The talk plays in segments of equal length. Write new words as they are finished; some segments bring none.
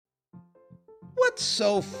What's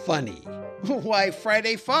so funny? Why,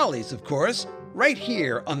 Friday Follies, of course, right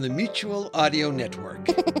here on the Mutual Audio Network.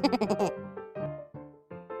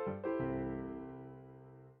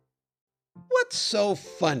 What's so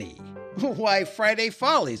funny? Why, Friday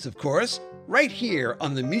Follies, of course, right here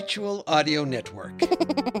on the Mutual Audio Network.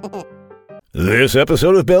 This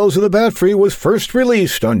episode of Bells of the Batfry was first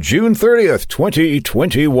released on June 30th,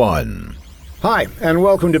 2021. Hi, and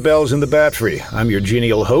welcome to Bells in the Batfry. I'm your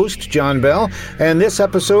genial host, John Bell, and this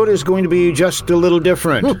episode is going to be just a little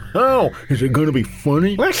different. How? Is it going to be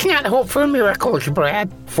funny? Let's not hope for miracles,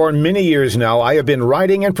 Brad. For many years now, I have been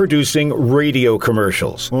writing and producing radio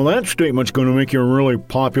commercials. Well, that statement's going to make you really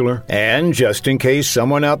popular. And just in case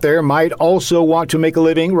someone out there might also want to make a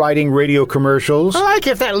living writing radio commercials, I like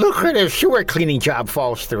if that lucrative sewer cleaning job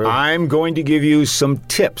falls through. I'm going to give you some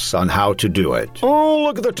tips on how to do it. Oh,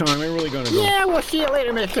 look at the time. I'm really going to go. Yeah, we'll see you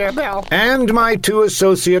later, Mr. Bell. And my two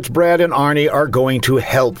associates, Brad and Arnie, are going to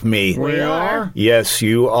help me. We are? Yes,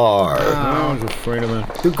 you are. I was afraid of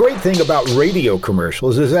that. The great thing about radio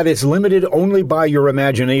commercials is that it's limited only by your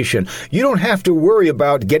imagination. You don't have to worry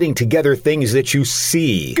about getting together things that you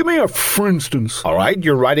see. Give me a for instance. All right,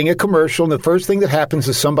 you're writing a commercial, and the first thing that happens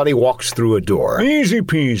is somebody walks through a door. Easy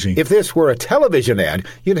peasy. If this were a television ad,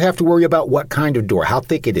 you'd have to worry about what kind of door, how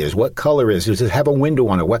thick it is, what color it is, does it have a window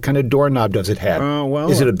on it, what kind of doorknob does it have?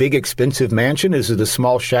 Is it a big, expensive mansion? Is it a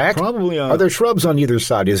small shack? Probably. Are there shrubs on either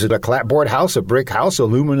side? Is it a clapboard house, a brick house,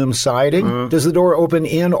 aluminum siding? Does the door open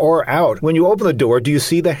in or out? When you open the door, do you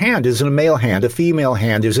see the hand? Is it a male hand, a female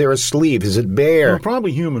hand? Is there a sleeve? Is it bare?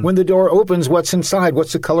 Probably human. When the door opens, what's inside?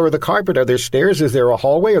 What's the color of the carpet? Are there stairs? Is there a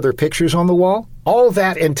hallway? Are there pictures on the wall? All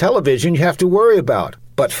that in television you have to worry about.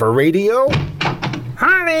 But for radio,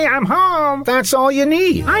 Honey, I'm home. that's all you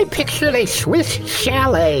need. I pictured a Swiss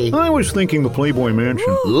chalet. I was thinking the Playboy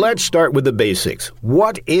Mansion. Let's start with the basics.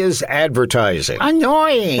 What is advertising?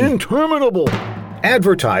 Annoying. Interminable.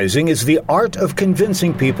 Advertising is the art of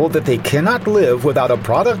convincing people that they cannot live without a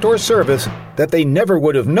product or service that they never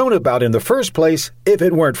would have known about in the first place if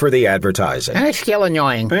it weren't for the advertising. And it's still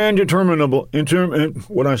annoying. And interminable.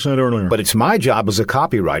 What I said earlier. But it's my job as a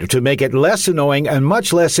copywriter to make it less annoying and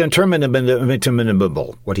much less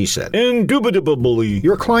interminable, what he said. Indubitably.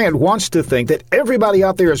 Your client wants to think that everybody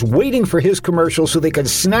out there is waiting for his commercial so they can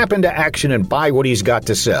snap into action and buy what he's got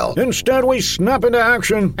to sell. Instead, we snap into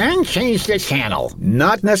action. And change the channel.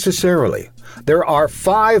 Not necessarily. There are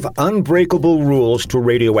 5 unbreakable rules to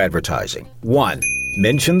radio advertising. 1.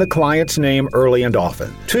 Mention the client's name early and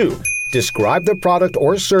often. 2. Describe the product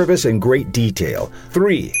or service in great detail.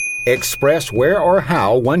 3. Express where or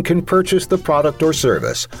how one can purchase the product or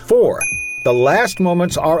service. 4. The last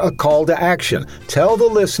moments are a call to action. Tell the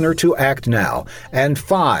listener to act now. And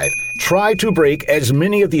 5. Try to break as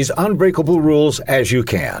many of these unbreakable rules as you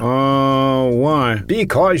can. Why?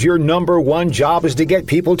 Because your number one job is to get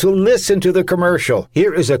people to listen to the commercial.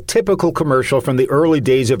 Here is a typical commercial from the early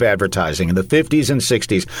days of advertising in the 50s and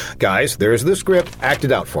 60s. Guys, there's the script. Act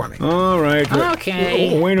it out for me. All right.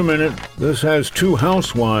 Okay. Wait a minute. This has 2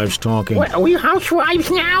 housewives talking. What, are we housewives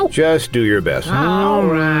now? Just do your best. All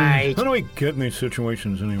right. How do we get in these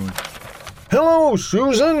situations anyway? Hello,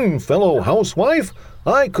 Susan, fellow housewife.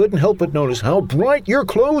 I couldn't help but notice how bright your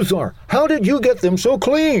clothes are. How did you get them so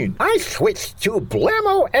clean? I switched to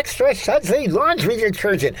Blammo Extra Sudsy Laundry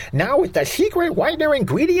Detergent, now with the secret whitener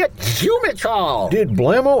ingredient, Zumitol. Did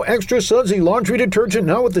Blammo Extra Sudsy Laundry Detergent,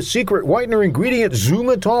 now with the secret whitener ingredient,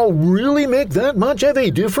 Zumitol, really make that much of a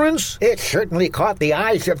difference? It certainly caught the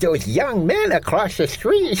eyes of those young men across the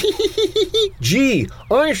street. Gee,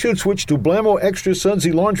 I should switch to Blammo Extra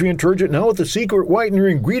Sudsy Laundry Detergent, now with the secret whitener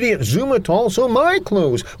ingredient, Zumitol, so my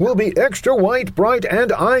clothes will be extra white, bright,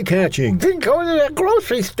 and eye-catching. Then go to the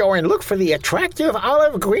grocery store and look for the attractive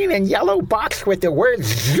olive green and yellow box with the word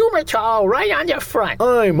Zumitol right on the front.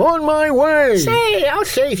 I'm on my way. Say, I'll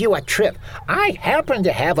save you a trip. I happen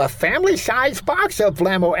to have a family-sized box of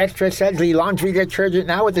Blammo Extra Sudsy Laundry Detergent,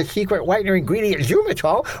 now with the secret whitener ingredient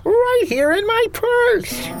Zumitol, right here in my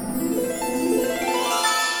purse.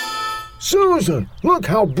 Susan, look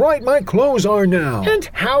how bright my clothes are now. And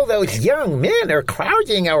how those young men are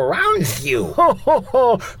crowding around you. Ho, ho,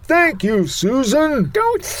 ho. Thank you, Susan.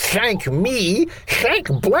 Don't thank me. Thank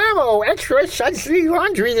Blammo Extra Sudsy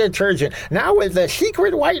Laundry Detergent, now with the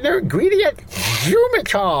secret whitener ingredient,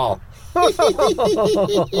 Zumitol.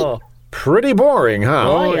 Pretty boring,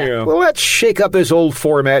 huh? Oh, yeah. Well, let's shake up this old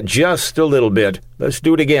format just a little bit. Let's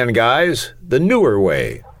do it again, guys. The newer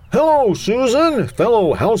way. Hello, Susan,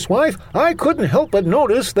 fellow housewife. I couldn't help but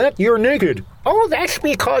notice that you're naked. Oh, that's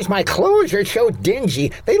because my clothes are so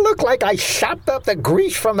dingy, they look like I sopped up the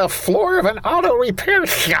grease from the floor of an auto repair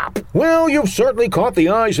shop. Well, you've certainly caught the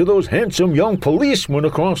eyes of those handsome young policemen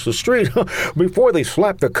across the street. Before they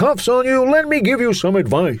slap the cuffs on you, let me give you some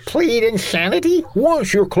advice. Plead insanity?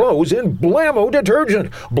 Wash your clothes in Blammo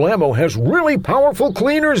detergent. Blammo has really powerful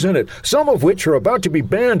cleaners in it, some of which are about to be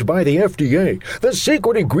banned by the FDA. The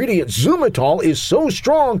secret ingredient Zumitol is so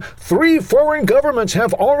strong, 3 foreign governments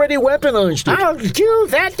have already weaponized it. I'll do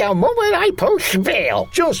that the moment I post bail.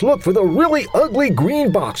 Just look for the really ugly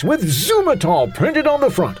green box with Zumitol printed on the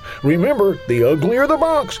front. Remember, the uglier the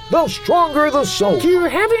box, the stronger the soap. Do you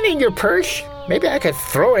have it in your purse? Maybe I could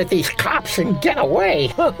throw it at these cops and get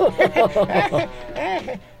away.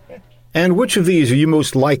 And which of these are you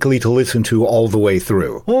most likely to listen to all the way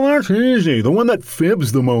through? Well, that's easy. The one that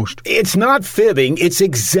fibs the most. It's not fibbing, it's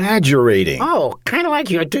exaggerating. Oh, kind of like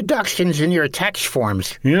your deductions in your tax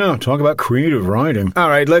forms. Yeah, talk about creative writing. All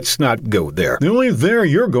right, let's not go there. The only there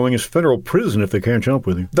you're going is federal prison if they catch up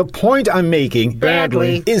with you. The point I'm making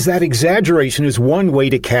Badly. is that exaggeration is one way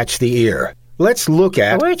to catch the ear. Let's look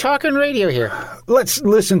at... We're talking radio here. Let's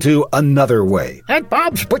listen to another way. At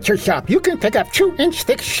Bob's Butcher Shop, you can pick up 2-inch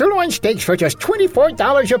thick sirloin steaks for just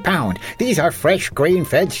 $24 a pound. These are fresh,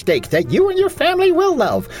 grain-fed steaks that you and your family will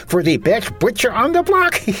love. For the best butcher on the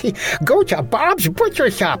block, go to Bob's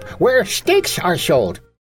Butcher Shop, where steaks are sold.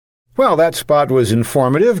 Well, that spot was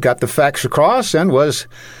informative, got the facts across, and was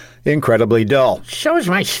incredibly dull. So is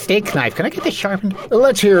my steak knife. Can I get this sharpened?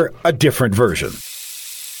 Let's hear a different version.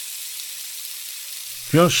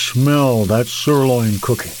 Just smell that sirloin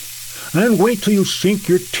cooking. And wait till you sink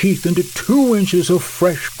your teeth into 2 inches of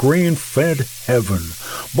fresh grain-fed heaven.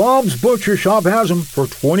 Bob's Butcher Shop has them for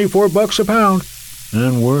 $24 a pound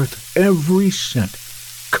and worth every cent.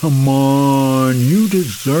 Come on, you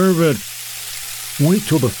deserve it. Wait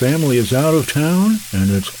till the family is out of town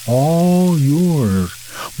and it's all yours.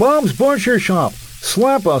 Bob's Butcher Shop.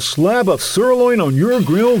 Slap a slab of sirloin on your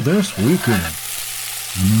grill this weekend.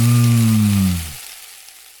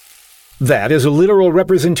 That is a literal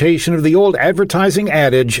representation of the old advertising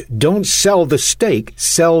adage, don't sell the steak,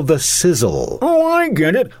 sell the sizzle. Oh, I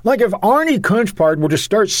get it. Like if Arnie Kunchpard were to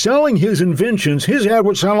start selling his inventions, his ad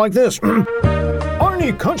would sound like this.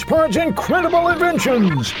 Arnie Kunchpard's Incredible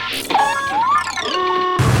Inventions.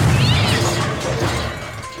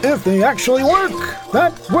 If they actually work,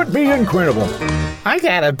 that would be incredible. I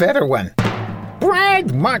got a better one. Brad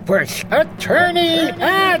Montworth, attorney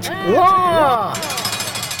at law.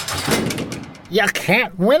 You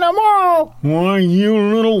can't win them all. Why, you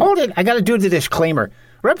little... Hold it, I gotta do the disclaimer.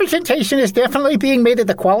 Representation is definitely being made that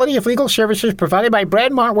the quality of legal services provided by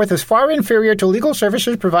Brad Montworth is far inferior to legal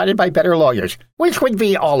services provided by better lawyers, which would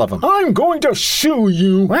be all of them. I'm going to sue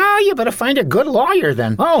you. Well, you better find a good lawyer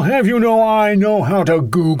then. I'll have you know I know how to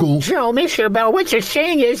Google. So, Mr. Bell, what you're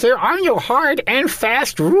saying is there are no hard and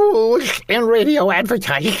fast rules in radio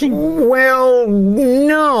advertising. Well,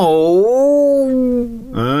 no.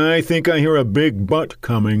 I think I hear a big but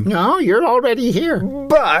coming. No, you're already here.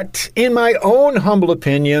 But, in my own humble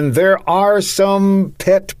opinion, there are some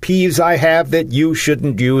pet peeves I have that you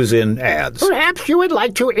shouldn't use in ads. Perhaps you would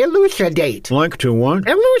like to elucidate. Like to what?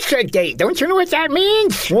 Elucidate. Don't you know what that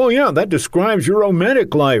means? Well, yeah, that describes your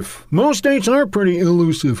romantic life. Most dates are pretty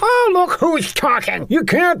elusive. Oh, look who's talking. You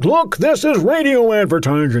can't look. This is radio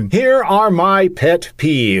advertising. Here are my pet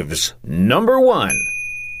peeves. Number 1.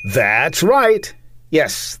 That's right.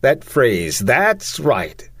 Yes, that phrase, that's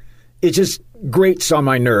right. It just grates on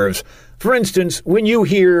my nerves. For instance, when you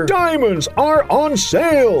hear, diamonds are on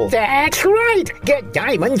sale. That's right. Get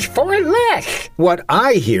diamonds for less. What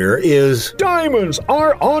I hear is, diamonds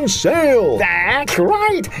are on sale. That's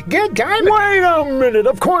right. Get diamonds. Wait a minute.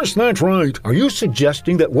 Of course that's right. Are you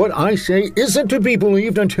suggesting that what I say isn't to be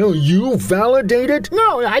believed until you validate it?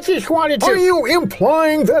 No, I just wanted to... Are you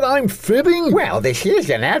implying that I'm fibbing? Well, this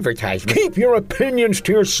is an advertisement. Keep your opinions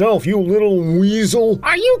to yourself, you little weasel.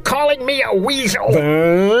 Are you calling me a weasel?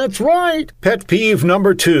 That's right. Pet peeve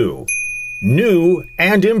number 2. New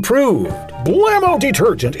and improved. Blammo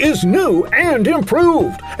detergent is new and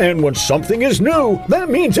improved. And when something is new, that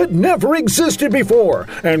means it never existed before.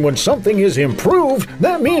 And when something is improved,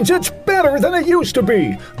 that means it's better than it used to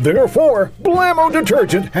be. Therefore, Blammo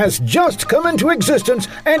detergent has just come into existence,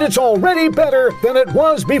 and it's already better than it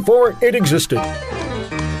was before it existed.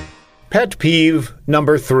 Pet peeve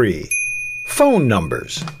number 3. Phone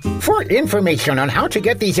numbers. For information on how to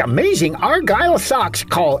get these amazing Argyle socks,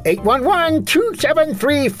 call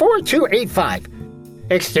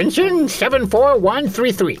 811-273-4285. Extension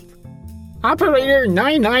 74133. Operator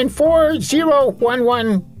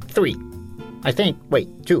 9940113. I think, wait,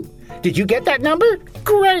 2. Did you get that number?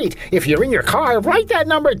 Great! If you're in your car, write that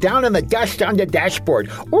number down in the dust on the dashboard,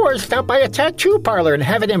 or stop by a tattoo parlor and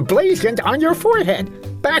have it emblazoned on your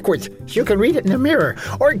forehead. Backwards, so you can read it in the mirror.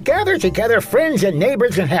 Or gather together friends and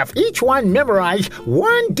neighbors and have each one memorize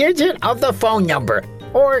one digit of the phone number.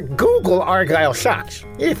 Or Google Argyle socks,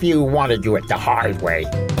 if you want to do it the hard way.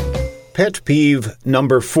 Pet peeve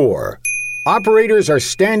number 4. Operators are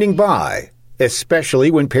standing by,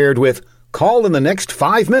 especially when paired with call in the next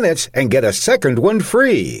 5 minutes and get a second one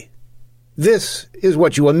free. This is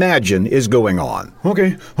what you imagine is going on.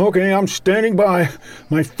 Okay, I'm standing by.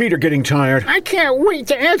 My feet are getting tired. I can't wait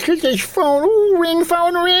to answer this phone. Ooh, ring,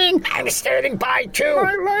 phone, ring. I'm standing by, too.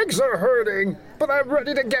 My legs are hurting, but I'm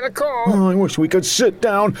ready to get a call. Oh, I wish we could sit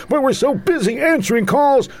down, but we're so busy answering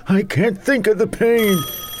calls, I can't think of the pain.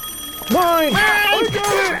 Mine! I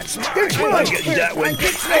got it! It's mine! I'm getting that one.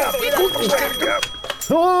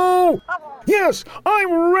 Oh! Yes,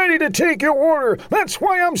 I'm ready to take your order. That's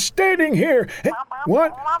why I'm standing here.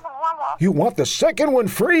 What? You want the second one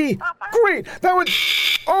free? Great! That would...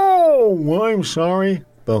 Oh, I'm sorry.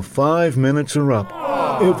 The 5 minutes are up.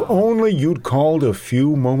 If only you'd called a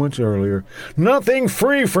few moments earlier. Nothing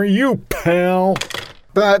free for you, pal.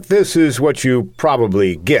 But this is what you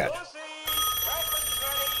probably get.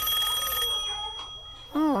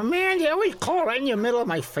 Oh, man, you always call right in the middle of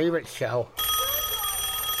my favorite show.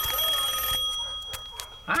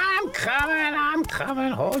 I'm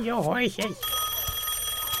coming. Hold your horses.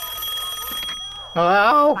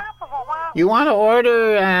 Hello? You want to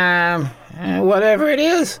order, whatever it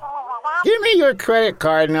is? Give me your credit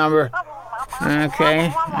card number. Okay.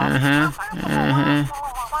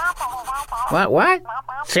 What?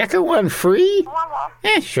 Second one free?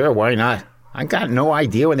 Sure, why not? I got no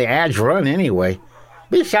idea when the ads run anyway.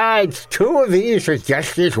 Besides, 2 of these are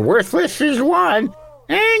just as worthless as one.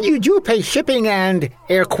 And you do pay shipping and,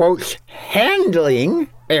 air quotes, handling,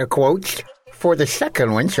 air quotes, for the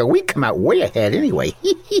second one, so we come out way ahead anyway.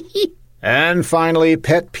 And finally,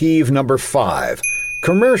 pet peeve number 5.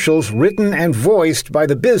 Commercials written and voiced by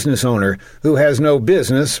the business owner who has no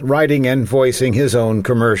business writing and voicing his own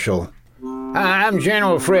commercial. I'm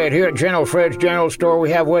General Fred. Here at General Fred's General Store,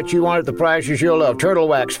 we have what you want at the prices you'll love. Turtle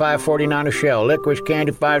wax, $5.49 a shell. Licorice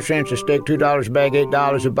candy, 5 cents a stick. $2 a bag,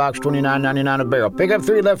 $8 a box, $29.99 a barrel. Pick up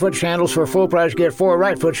 3 left foot sandals for full price. Get 4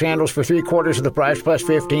 right foot sandals for 3/4 of the price plus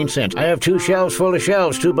 15 cents. I have 2 shelves full of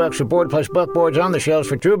shelves. $2 a board plus buckboards on the shelves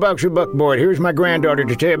for $2 a buckboard. Here's my granddaughter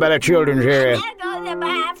to tell you about a children's area.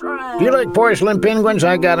 Do you like porcelain penguins?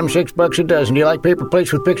 I got them $6 a dozen. Do you like paper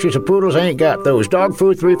plates with pictures of poodles? I ain't got those. Dog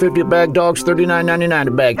food, $3.50 a bag. Dogs, $39.99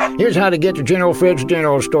 a bag. Here's how to get to General Fred's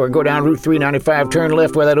General Store. Go down Route 395, turn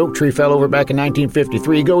left where that oak tree fell over back in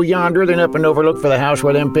 1953. Go yonder, then up and over, look for the house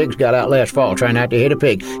where them pigs got out last fall. Try not to hit a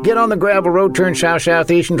pig. Get on the gravel road, turn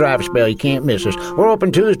south-southeast, and drive a spell. You can't miss us. We're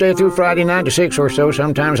open Tuesday through Friday 9 to 6 or so,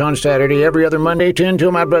 sometimes on Saturday, every other Monday 10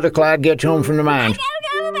 till my brother Clyde gets home from the mines.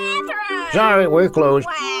 Sorry, we're closed.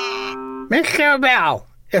 Mr. Bell,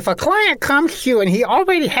 if a client comes to you and he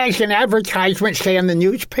already has an advertisement, say in the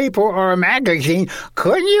newspaper or a magazine,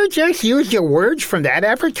 couldn't you just use the words from that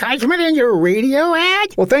advertisement in your radio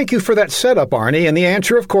ad? Well, thank you for that setup, Arnie, and the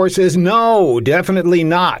answer, of course, is no, definitely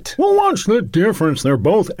not. Well, what's the difference? They're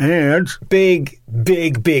both ads. Big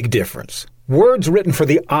difference. Words written for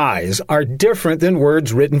the eyes are different than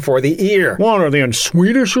words written for the ear. What, are they in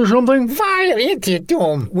Swedish or something?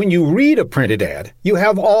 When you read a printed ad, you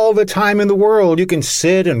have all the time in the world. You can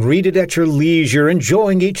sit and read it at your leisure,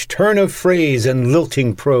 enjoying each turn of phrase and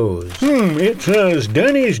lilting prose. It says,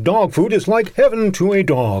 Denny's dog food is like heaven to a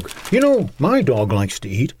dog. You know, my dog likes to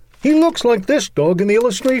eat. He looks like this dog in the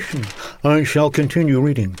illustration. I shall continue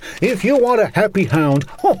reading. If you want a happy hound...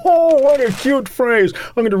 Oh, what a cute phrase.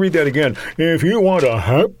 I'm going to read that again. If you want a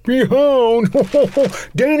happy hound...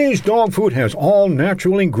 Danny's dog food has all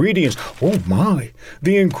natural ingredients. Oh, my.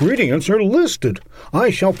 The ingredients are listed.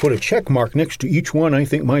 I shall put a check mark next to each one I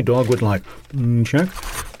think my dog would like. Check.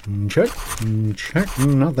 Check.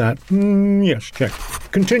 Not that. Yes, check.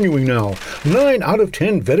 Continuing now. 9 out of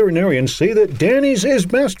 10 veterinarians say that Danny's is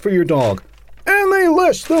best for your dog. And they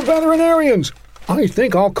list the veterinarians. I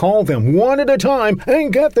think I'll call them one at a time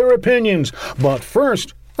and get their opinions. But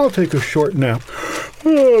first, I'll take a short nap.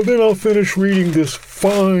 Then I'll finish reading this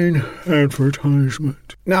fine advertisement.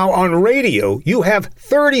 Now, on radio, you have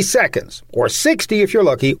 30 seconds, or 60 if you're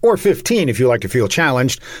lucky, or 15 if you like to feel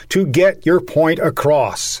challenged, to get your point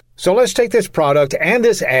across. So let's take this product and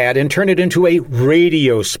this ad and turn it into a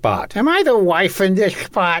radio spot. Am I the wife in this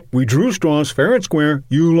spot? We drew straws fair and square.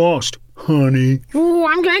 You lost. honey. Ooh,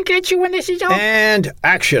 I'm gonna get you when this is over. And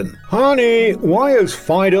action. Honey, why is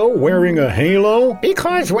Fido wearing a halo?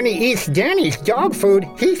 Because when he eats Danny's dog food,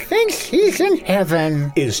 he thinks he's in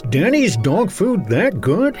heaven. Is Danny's dog food that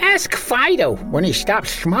good? Ask Fido when he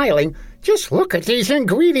stops smiling. Just look at these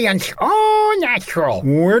ingredients. All natural.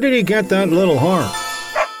 Where did he get that little heart?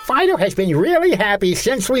 Fido has been really happy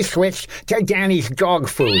since we switched to Danny's dog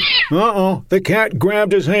food. Uh-oh, the cat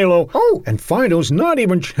grabbed his halo. Oh. And Fido's not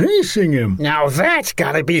even chasing him. Now that's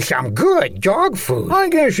gotta be some good dog food. I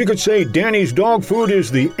guess you could say Danny's dog food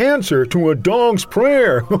is the answer to a dog's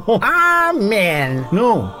prayer. Amen.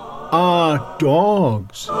 No,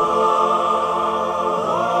 dogs.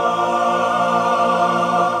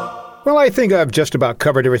 Well, I think I've just about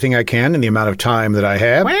covered everything I can in the amount of time that I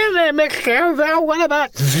have. Wait a minute, Miss Carvel. What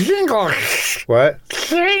about jingles? What?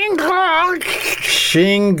 Jingles.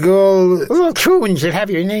 Shingle. Little tunes that have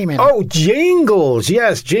your name in it. Oh, jingles.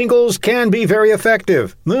 Yes, jingles can be very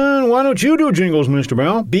effective. Then why don't you do jingles, Mr.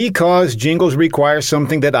 Bell? Because jingles require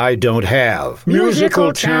something that I don't have.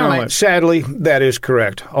 Musical talent. Sadly, that is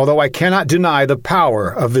correct, although I cannot deny the power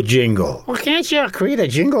of the jingle. Well, can't you create a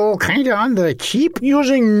jingle kind of on the cheap?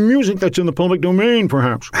 Using music that's in the public domain,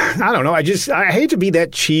 perhaps. I don't know, I hate to be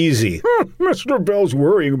that cheesy. Mr. Bell's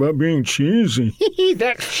worrying about being cheesy.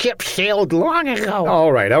 That ship sailed long ago.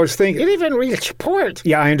 All right, I was thinking... It even reached port.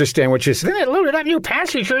 Yeah, I understand what you're saying. Then it loaded up new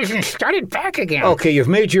passengers and started back again. Okay, you've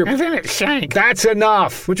made your... And then it sank. That's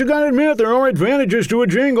enough. But you gotta admit, there are advantages to a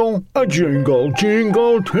jingle. A jingle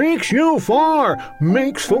takes you far.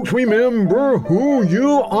 Makes folks remember who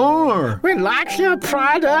you are. When lots of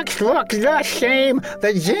products look the same,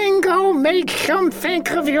 the jingle makes them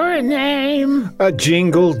think of your name. A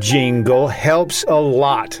jingle helps a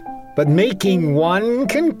lot. But making one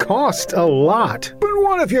can cost a lot. But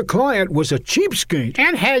what if your client was a cheapskate?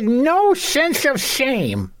 And had no sense of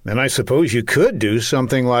shame? Then I suppose you could do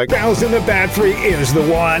something like, Bells in the Batfry is the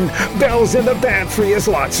one. Bells in the Batfry is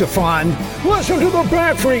lots of fun. Listen to the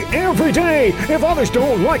Batfry every day. If others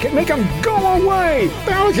don't like it, make them go away.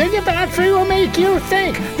 Bells in the Batfry will make you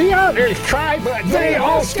think. The others try, but they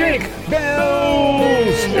all stink.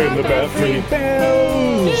 Bells in the Batfry.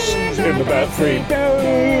 Bells in the Batfry.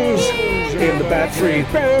 Bells in the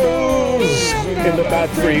Batfry. Bells in the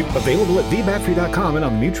Batfry. Available at thebatfry.com and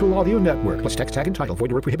on the Mutual Audio Network. Plus text tag and title.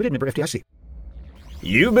 Void where prohibited. Member FDIC.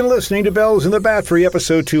 You've been listening to Bells in the Batfry,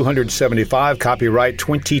 episode 275, copyright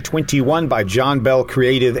 2021 by John Bell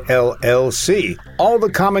Creative, LLC. All the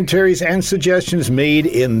commentaries and suggestions made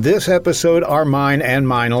in this episode are mine and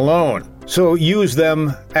mine alone, so use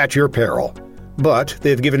them at your peril. But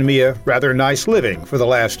they've given me a rather nice living for the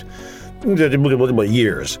last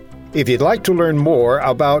years. If you'd like to learn more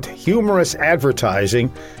about humorous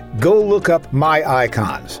advertising, go look up my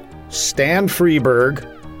icons, Stan Freeberg,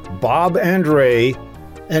 Bob and Ray,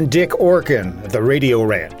 and Dick Orkin at the Radio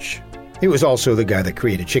Ranch. He was also the guy that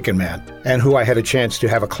created Chicken Man, and who I had a chance to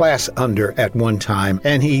have a class under at one time,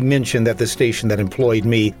 and he mentioned that the station that employed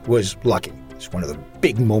me was lucky. It's one of the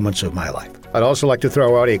big moments of my life. I'd also like to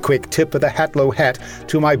throw out a quick tip of the Hatlow hat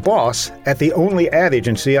to my boss at the only ad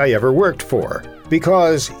agency I ever worked for,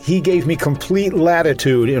 because he gave me complete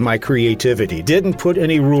latitude in my creativity, didn't put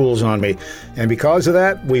any rules on me, and because of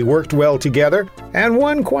that, we worked well together and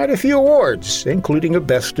won quite a few awards, including a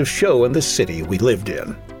Best of Show in the city we lived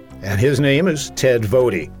in. And his name is Ted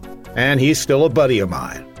Vody, and he's still a buddy of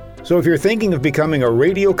mine. So if you're thinking of becoming a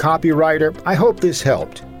radio copywriter, I hope this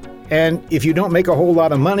helped. And if you don't make a whole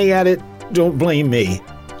lot of money at it, don't blame me.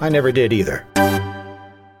 I never did either.